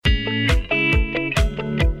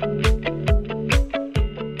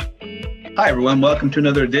Hi, everyone. Welcome to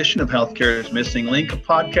another edition of Healthcare's Missing Link, a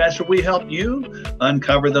podcast where we help you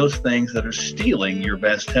uncover those things that are stealing your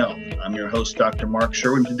best health. I'm your host, Dr. Mark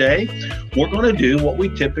Sherwin. Today, we're going to do what we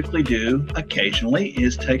typically do occasionally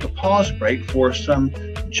is take a pause break for some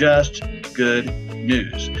just good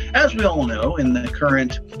news. As we all know, in the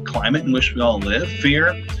current climate in which we all live,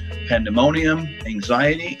 fear, pandemonium,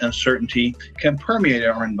 anxiety, uncertainty can permeate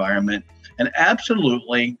our environment and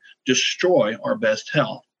absolutely destroy our best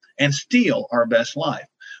health and steal our best life.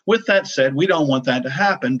 With that said, we don't want that to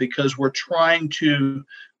happen because we're trying to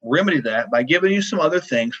remedy that by giving you some other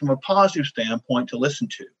things from a positive standpoint to listen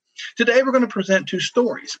to. Today, we're going to present two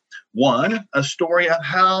stories. One, a story of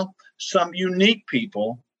how some unique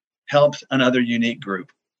people helped another unique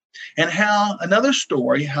group, and how another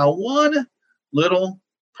story, how one little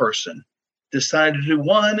person decided to do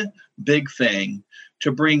one big thing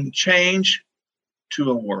to bring change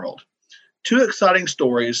to a world. Two exciting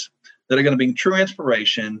stories that are going to bring true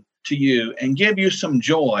inspiration to you and give you some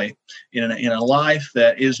joy in a life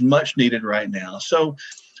that is much needed right now. So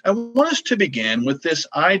I want us to begin with this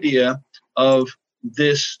idea of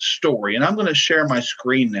this story. And I'm going to share my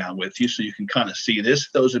screen now with you so you can kind of see this.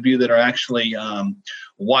 Those of you that are actually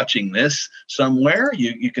watching this somewhere,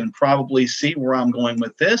 you can probably see where I'm going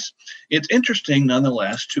with this. It's interesting,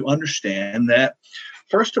 nonetheless, to understand that,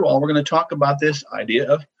 first of all, we're going to talk about this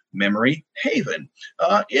idea of memory haven.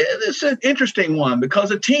 It's an interesting one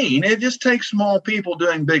because a teen, it just takes small people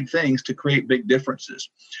doing big things to create big differences.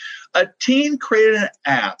 A teen created an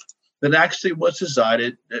app that actually was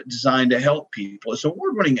designed to help people. It's an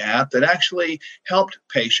award-winning app that actually helped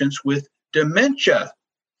patients with dementia.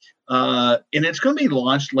 And it's going to be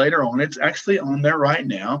launched later on. It's actually on there right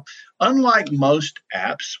now. Unlike most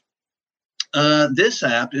apps, this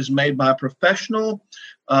app is made by professional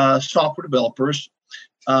software developers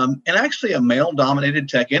and actually a male-dominated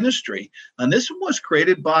tech industry. And this was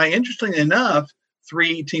created by, interestingly enough,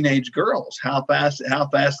 3 teenage girls. How fast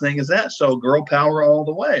thing is that? So girl power all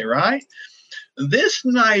the way, right? This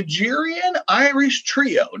Nigerian-Irish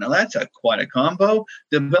trio, now that's quite a combo,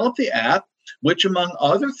 developed the app, which among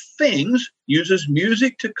other things uses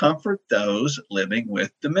music to comfort those living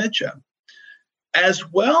with dementia, as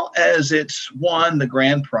well as it's won the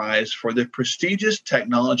grand prize for the prestigious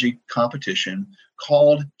technology competition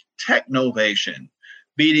called Technovation,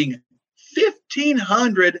 beating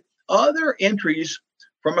 1,500 other entries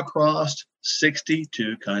from across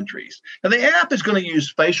 62 countries. Now, the app is going to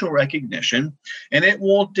use facial recognition, and it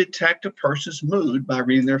will detect a person's mood by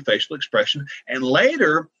reading their facial expression, and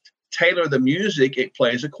later tailor the music it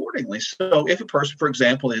plays accordingly. So if a person, for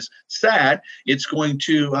example, is sad, it's going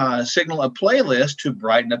to signal a playlist to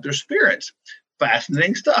brighten up their spirits.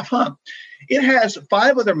 Fascinating stuff, huh? It has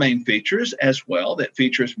 5 other main features as well that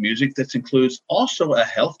features music that includes also a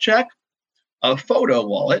health check, a photo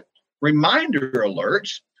wallet, reminder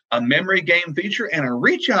alerts, a memory game feature, and a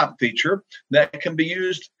reach out feature that can be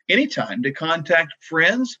used anytime to contact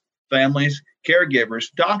friends, families,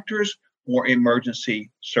 caregivers, doctors, or emergency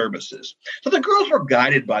services. So the girls were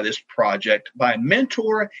guided by this project by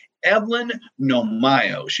mentor Evelyn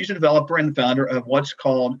Nomayo. She's a developer and founder of what's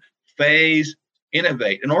called Phase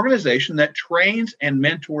Innovate, an organization that trains and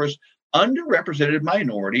mentors underrepresented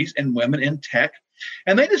minorities and women in tech.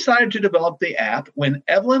 And they decided to develop the app when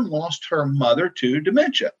Evelyn lost her mother to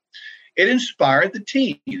dementia. It inspired the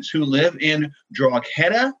teens who live in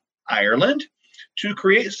Drogheda, Ireland, to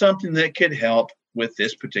create something that could help with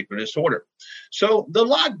this particular disorder. So the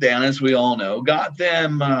lockdown, as we all know, got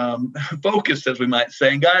them focused, as we might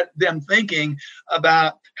say, and got them thinking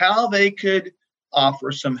about how they could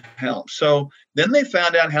offer some help. So then they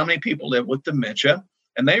found out how many people live with dementia,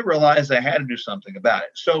 and they realized they had to do something about it.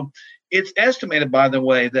 So it's estimated, by the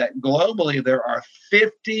way, that globally there are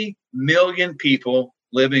 50 million people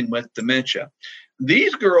living with dementia.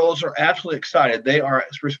 These girls are absolutely excited. They are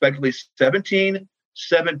respectively 17,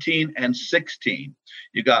 and 16.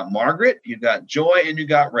 You got Margaret, you got Joy, and you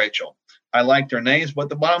got Rachel. I like their names, but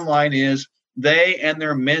the bottom line is they and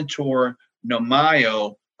their mentor,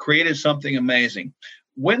 Nomayo, created something amazing.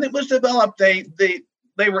 When it was developed, they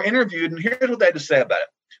were interviewed, and here's what they had to say about it.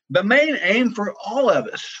 The main aim for all of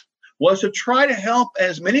us was to try to help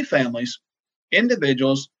as many families,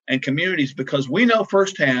 individuals, and communities because we know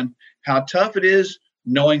firsthand how tough it is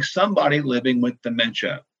knowing somebody living with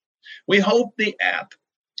dementia. We hope the app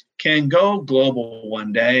can go global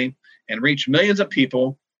one day and reach millions of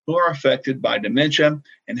people who are affected by dementia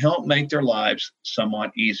and help make their lives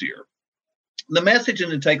somewhat easier. The message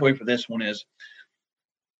and the takeaway for this one is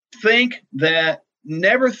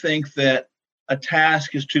never think that a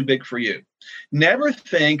task is too big for you. Never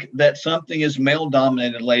think that something is male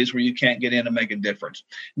dominated, ladies, where you can't get in and make a difference.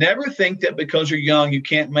 Never think that because you're young, you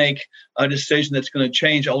can't make a decision that's going to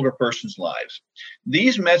change older person's lives.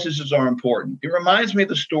 These messages are important. It reminds me of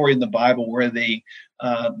the story in the Bible where the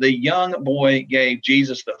young boy gave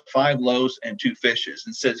Jesus the 5 loaves and 2 fishes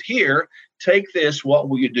and says, "Here, take this. What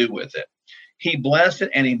will you do with it?" He blessed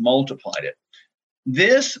it and he multiplied it.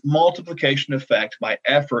 This multiplication effect by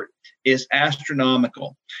effort is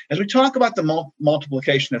astronomical. As we talk about the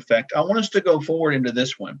multiplication effect, I want us to go forward into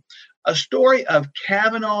this one. A story of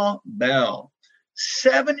Kavanaugh Bell,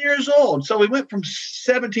 7 years old. So we went from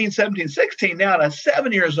 16 now to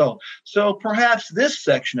 7 years old. So perhaps this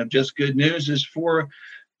section of Just Good News is for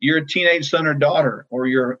your teenage son or daughter or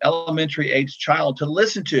your elementary age child to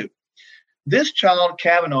listen to. This child,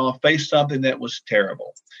 Kavanaugh, faced something that was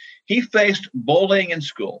terrible. He faced bullying in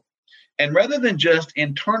school. And rather than just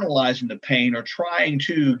internalizing the pain or trying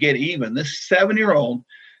to get even, this 7-year-old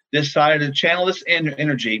decided to channel this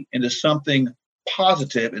energy into something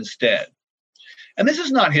positive instead. And this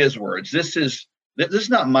is not his words. This is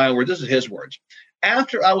not my words. This is his words.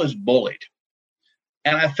 After I was bullied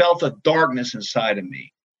and I felt a darkness inside of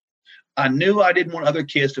me, I knew I didn't want other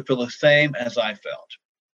kids to feel the same as I felt.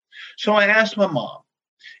 So I asked my mom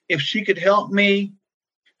if she could help me,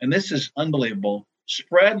 and this is unbelievable,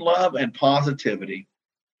 spread love and positivity.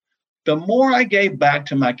 The more I gave back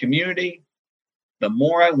to my community, the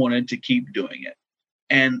more I wanted to keep doing it.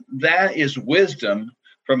 And that is wisdom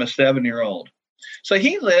from a 7-year-old. So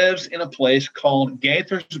he lives in a place called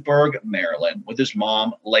Gaithersburg, Maryland, with his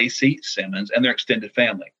mom, Lacey Simmons, and their extended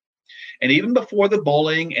family. And even before the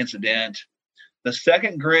bullying incident, the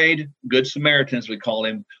second grade Good Samaritan, as we call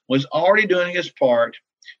him, was already doing his part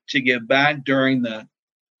to give back during the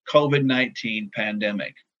COVID-19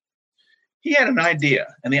 pandemic. He had an idea,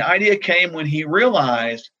 and the idea came when he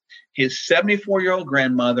realized his 74-year-old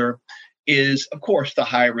grandmother is, of course, the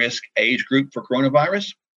high-risk age group for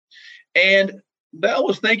coronavirus. And Bell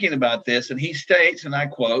was thinking about this, and he states, and I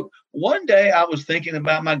quote, "One day I was thinking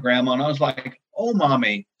about my grandma, and I was like, oh,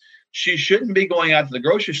 mommy, she shouldn't be going out to the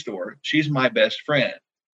grocery store. She's my best friend."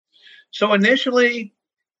 So initially,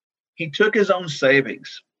 he took his own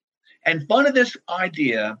savings and funded this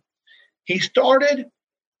idea. He started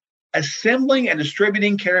assembling and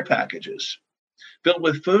distributing care packages filled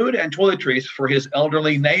with food and toiletries for his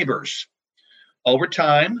elderly neighbors. Over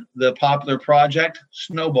time, the popular project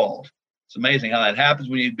snowballed. It's amazing how that happens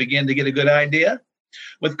when you begin to get a good idea.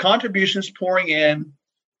 With contributions pouring in,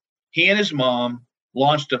 he and his mom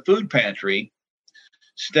launched a food pantry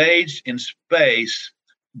staged in space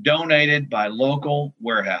donated by local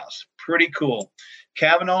warehouse. Pretty cool.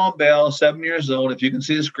 Kavanaugh Bell, 7 years old. If you can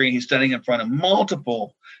see the screen, he's standing in front of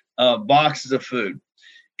multiple boxes of food.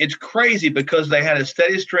 It's crazy because they had a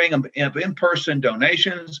steady string of in-person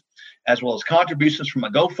donations, as well as contributions from a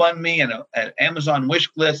GoFundMe and an Amazon wish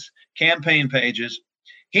list campaign pages.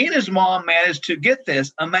 He and his mom managed to, get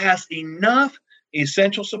this, amass enough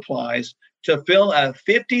essential supplies to fill a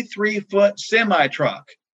 53-foot semi-truck.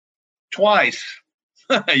 Twice.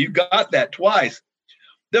 You got that, twice.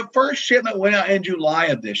 The first shipment went out in July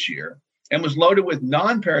of this year and was loaded with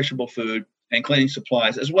non-perishable food and cleaning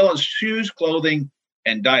supplies, as well as shoes, clothing,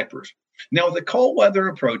 and diapers. Now, with the cold weather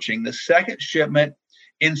approaching, the second shipment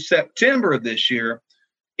in September of this year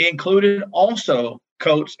included also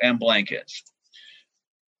coats and blankets.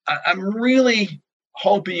 I'm really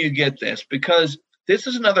hoping you get this, because this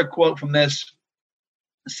is another quote from this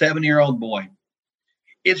 7-year-old boy.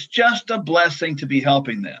 It's just a blessing to be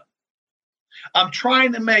helping them. I'm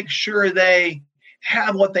trying to make sure they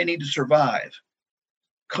have what they need to survive,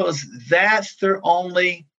 because that's their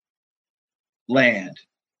only land,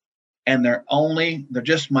 and they're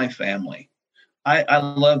just my family. I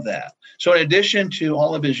love that. So in addition to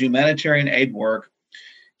all of his humanitarian aid work,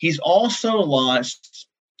 he's also launched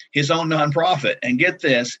his own nonprofit. And get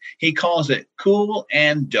this, he calls it Cool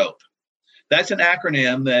and Dope. That's an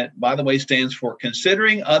acronym that, by the way, stands for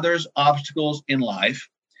Considering Others' Obstacles in Life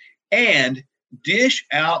and Dish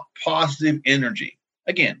Out Positive Energy.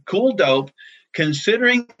 Again, Cool, Dope,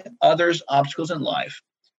 Considering Others' Obstacles in Life,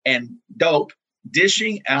 and Dope,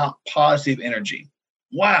 Dishing Out Positive Energy.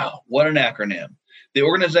 Wow, what an acronym. The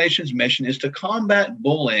organization's mission is to combat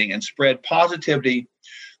bullying and spread positivity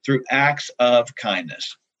through acts of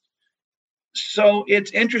kindness. So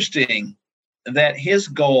it's interesting that his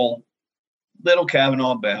goal, little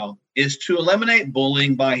Kavanaugh Bell, is to eliminate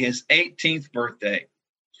bullying by his 18th birthday.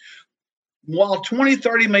 While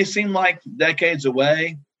 2030 may seem like decades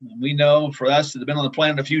away, we know for us that have been on the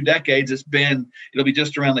planet a few decades, it'll be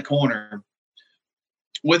just around the corner.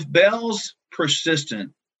 With Bell's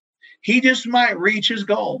persistent, he just might reach his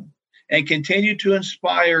goal and continue to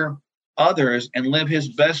inspire others and live his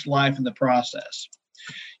best life in the process.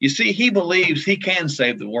 You see, he believes he can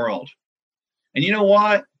save the world. And you know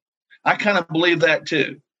what? I kind of believe that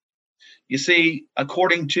too. You see,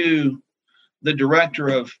 according to the director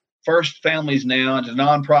of First Families Now, it's a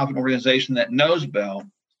nonprofit organization that knows Bell,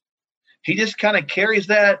 he just kind of carries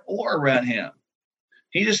that aura around him.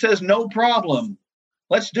 He just says, no problem,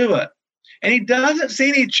 let's do it. And he doesn't see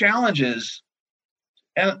any challenges.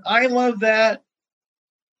 And I love that.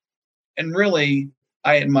 And really,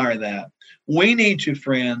 I admire that. We need to,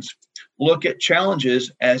 friends, look at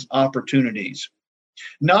challenges as opportunities,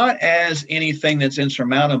 not as anything that's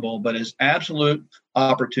insurmountable, but as absolute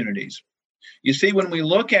opportunities. You see, when we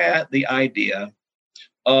look at the idea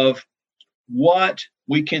of what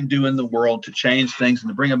we can do in the world to change things and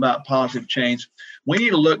to bring about positive change, we need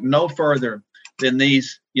to look no further than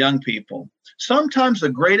these young people. Sometimes the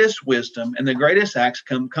greatest wisdom and the greatest acts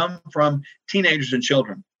come from teenagers and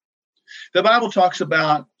children. The Bible talks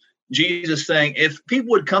about Jesus saying, if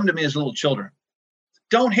people would come to me as little children,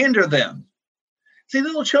 don't hinder them. See,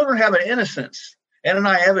 little children have an innocence and a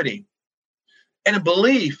naivety and a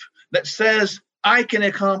belief that says, I can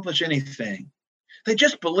accomplish anything. They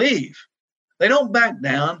just believe. They don't back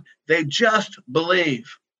down. They just believe.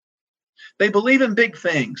 They believe in big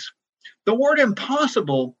things. The word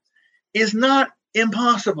impossible is not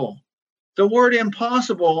impossible. The word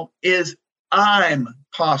impossible is I'm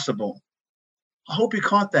possible. I hope you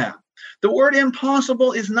caught that. The word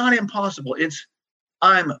impossible is not impossible. It's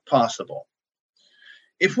I'm possible.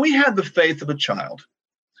 If we have the faith of a child,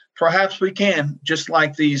 perhaps we can, just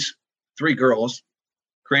like these 3 girls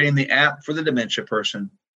creating the app for the dementia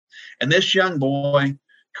person, and this young boy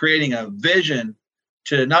creating a vision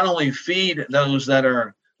to not only feed those that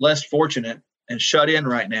are less fortunate and shut in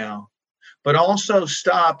right now, but also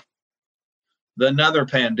stop another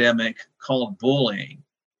pandemic called bullying.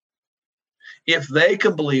 If they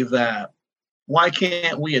can believe that, why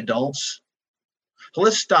can't we adults? So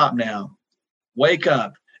let's stop now, wake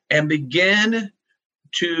up, and begin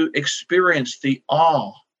to experience the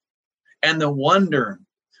awe and the wonder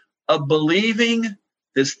of believing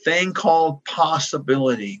this thing called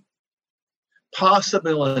possibility.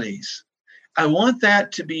 Possibilities. I want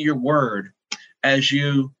that to be your word as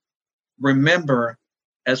you remember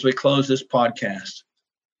as we close this podcast.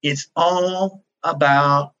 It's all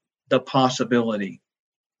about the possibility.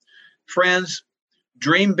 Friends,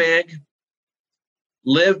 dream big,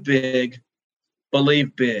 live big,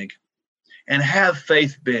 believe big, and have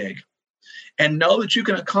faith big. And know that you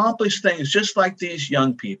can accomplish things just like these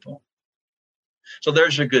young people. So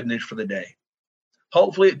there's your good news for the day.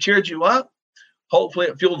 Hopefully it cheered you up. Hopefully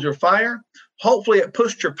it fueled your fire. Hopefully it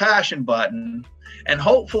pushed your passion button. And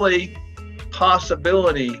hopefully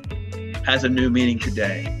possibility has a new meaning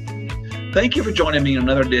today. Thank you for joining me in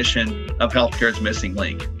another edition of Healthcare's Missing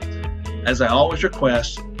Link. As I always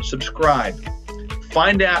request, subscribe.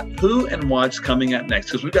 Find out who and what's coming up next,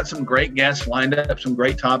 because we've got some great guests lined up, some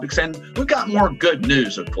great topics, and we've got more good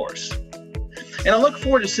news, of course. And I look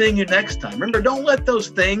forward to seeing you next time. Remember, don't let those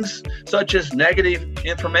things, such as negative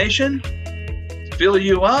information, fill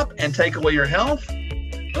you up and take away your health.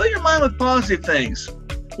 Fill your mind with positive things,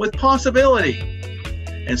 with possibility,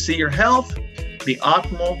 and see your health be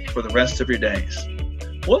optimal for the rest of your days.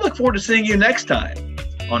 We'll look forward to seeing you next time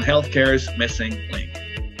on Healthcare's Missing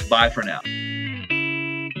Link. Bye for now.